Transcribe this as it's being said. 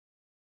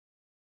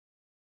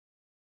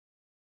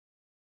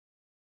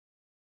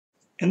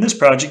In this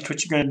project,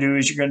 what you're going to do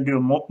is you're going to do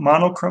a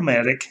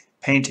monochromatic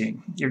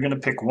painting. You're going to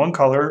pick one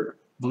color,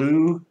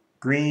 blue,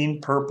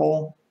 green,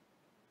 purple.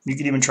 You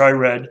could even try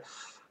red,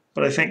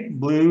 but I think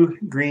blue,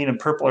 green, and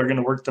purple are going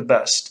to work the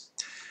best.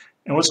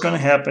 And what's going to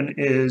happen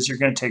is you're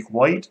going to take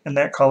white and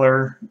that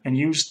color and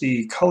use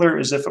the color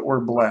as if it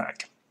were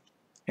black.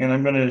 And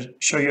I'm going to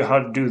show you how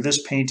to do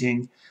this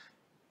painting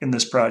in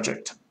this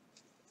project.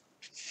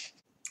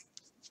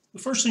 The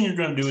first thing you're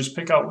going to do is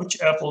pick out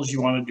which apples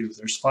you want to do.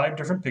 There's 5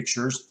 different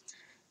pictures.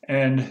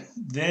 And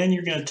then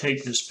you're going to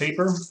take this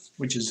paper,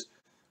 which is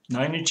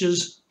 9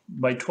 inches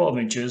by 12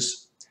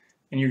 inches,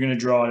 and you're going to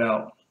draw it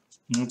out.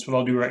 And that's what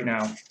I'll do right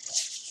now.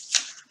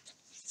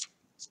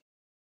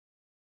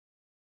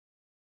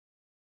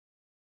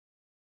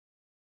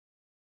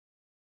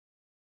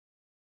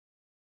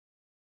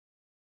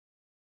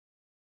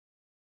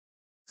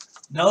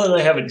 Now that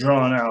I have it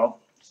drawn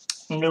out,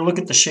 I'm going to look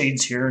at the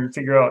shades here and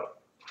figure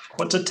out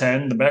what's a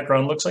 10. The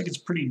background looks like it's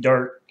pretty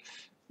dark,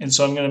 and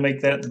so I'm going to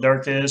make that the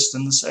darkest,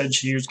 and this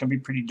edge here is going to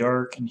be pretty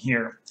dark in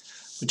here.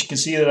 But you can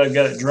see that I've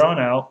got it drawn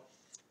out,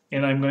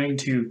 and I'm going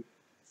to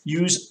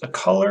use a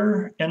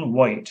color and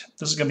white.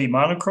 This is going to be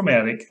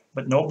monochromatic,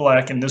 but no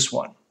black in this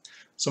one.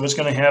 So what's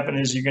going to happen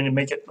is you're going to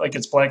make it like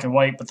it's black and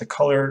white, but the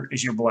color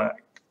is your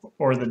black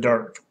or the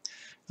dark.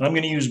 And I'm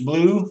going to use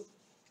blue,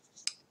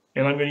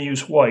 and I'm going to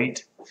use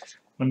white.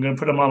 I'm going to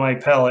put them on my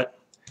palette.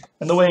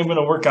 And the way I'm going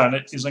to work on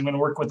it is I'm going to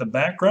work with the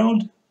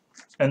background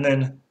and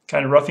then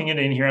kind of roughing it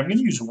in here. I'm going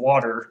to use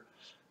water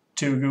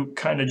to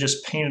kind of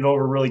just paint it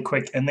over really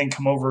quick and then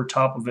come over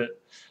top of it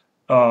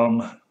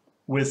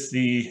with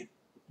the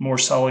more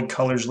solid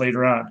colors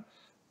later on.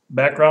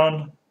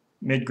 Background,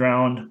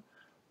 midground,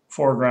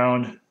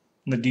 foreground,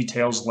 and the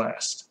details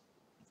last.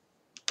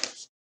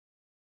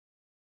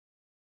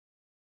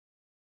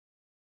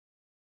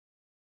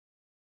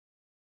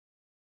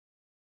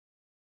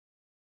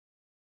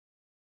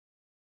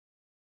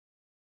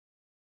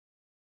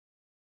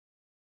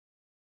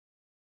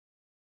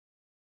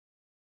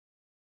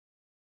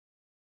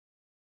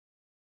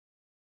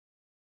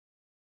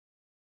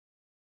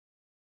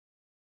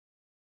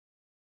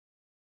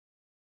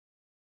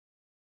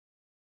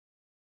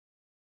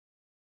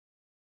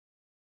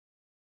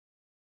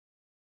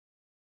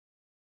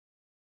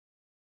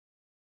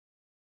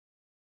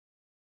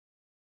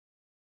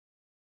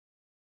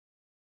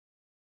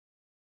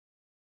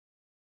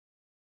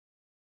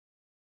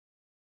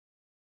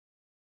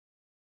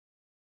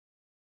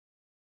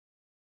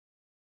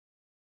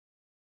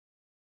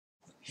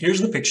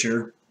 Here's the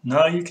picture.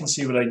 Now you can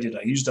see what I did.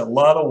 I used a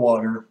lot of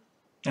water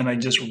and I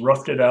just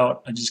roughed it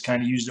out. I just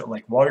kind of used it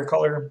like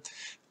watercolor.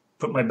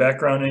 Put my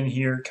background in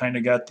here, kind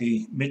of got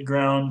the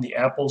midground, the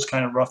apples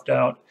kind of roughed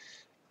out,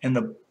 and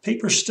the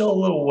paper's still a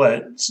little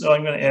wet, so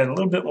I'm going to add a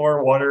little bit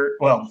more water,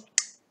 well,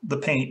 the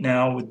paint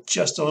now with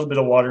just a little bit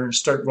of water and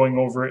start going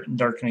over it and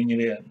darkening it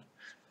in.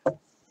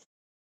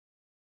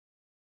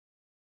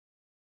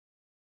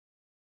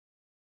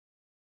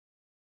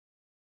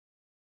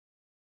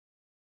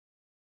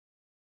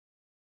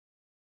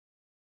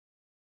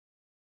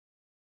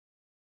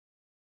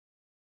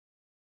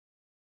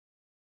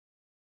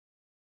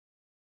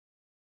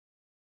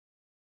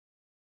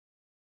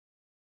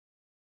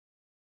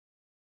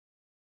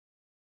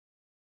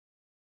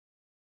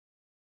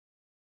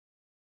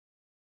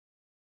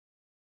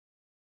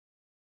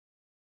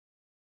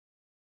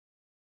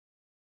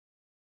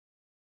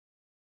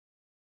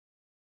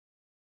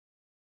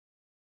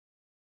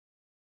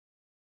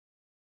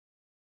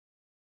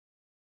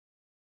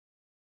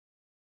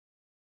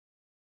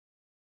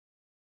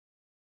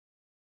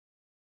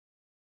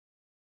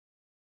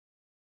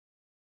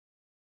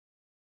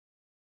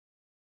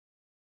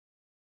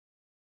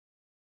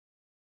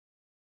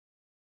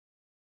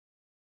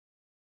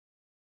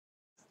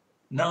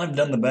 Now I've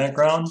done the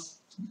background,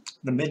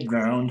 the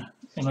midground,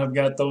 and I've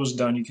got those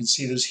done. You can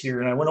see this here,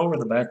 and I went over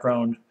the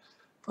background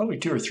probably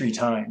 2 or 3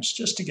 times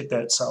just to get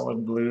that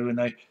solid blue, and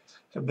I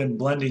have been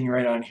blending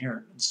right on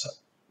here. It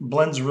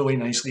blends really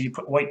nicely. You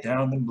put white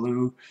down, then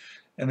blue,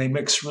 and they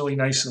mix really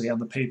nicely on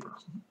the paper.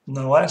 And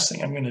the last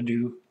thing I'm going to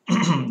do,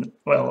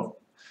 well,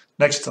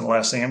 next to the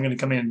last thing, I'm going to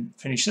come in and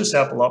finish this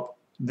apple up,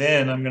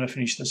 then I'm going to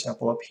finish this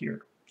apple up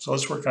here. So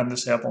let's work on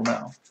this apple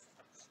now.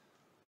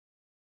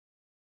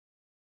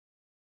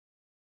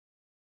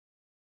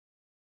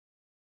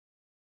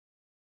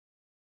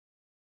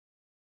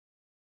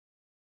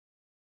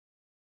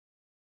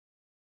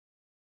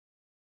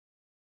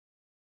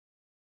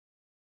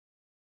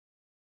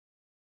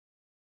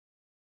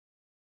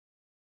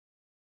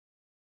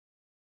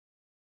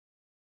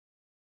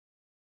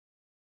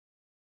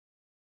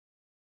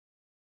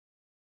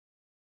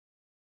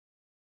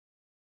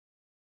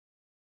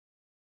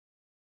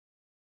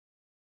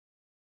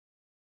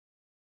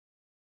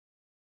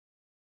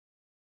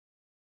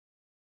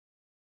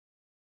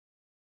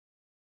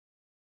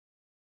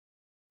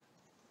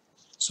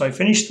 So I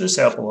finished this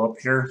apple up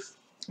here,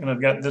 and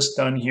I've got this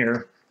done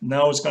here.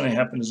 Now what's going to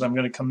happen is I'm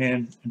going to come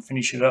in and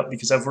finish it up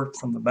because I've worked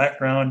from the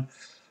background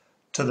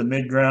to the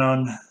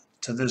midground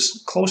to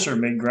this closer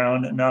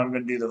midground, and now I'm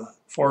going to do the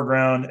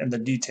foreground and the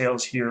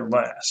details here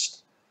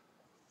last.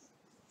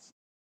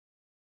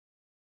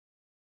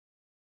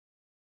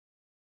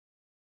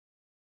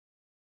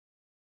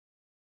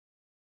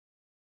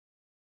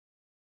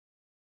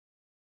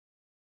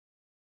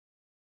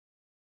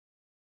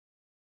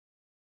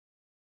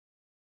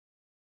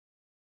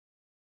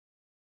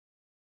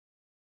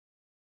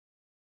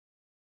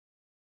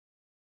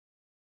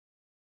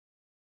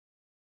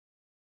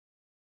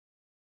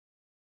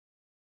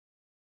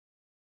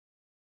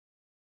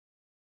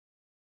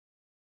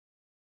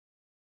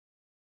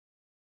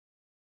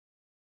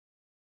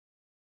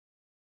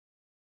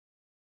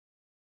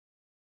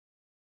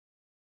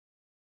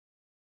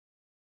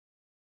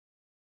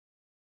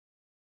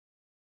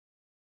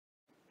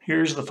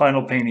 Here's the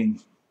final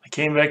painting. I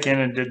came back in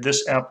and did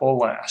this apple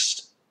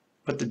last.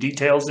 Put the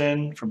details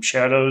in from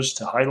shadows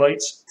to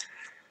highlights.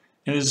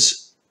 And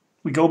as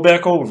we go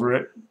back over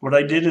it, what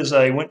I did is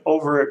I went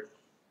over it,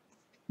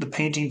 the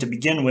painting to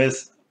begin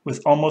with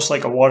almost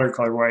like a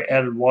watercolor, where I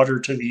added water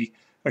to the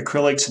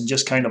acrylics and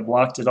just kind of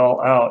blocked it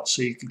all out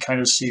so you could kind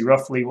of see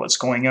roughly what's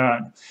going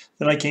on.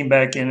 Then I came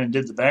back in and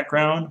did the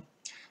background,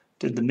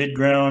 did the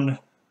midground,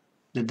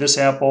 did this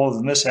apple,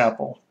 then this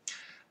apple.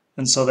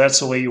 And so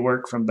that's the way you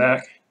work from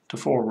back to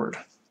forward.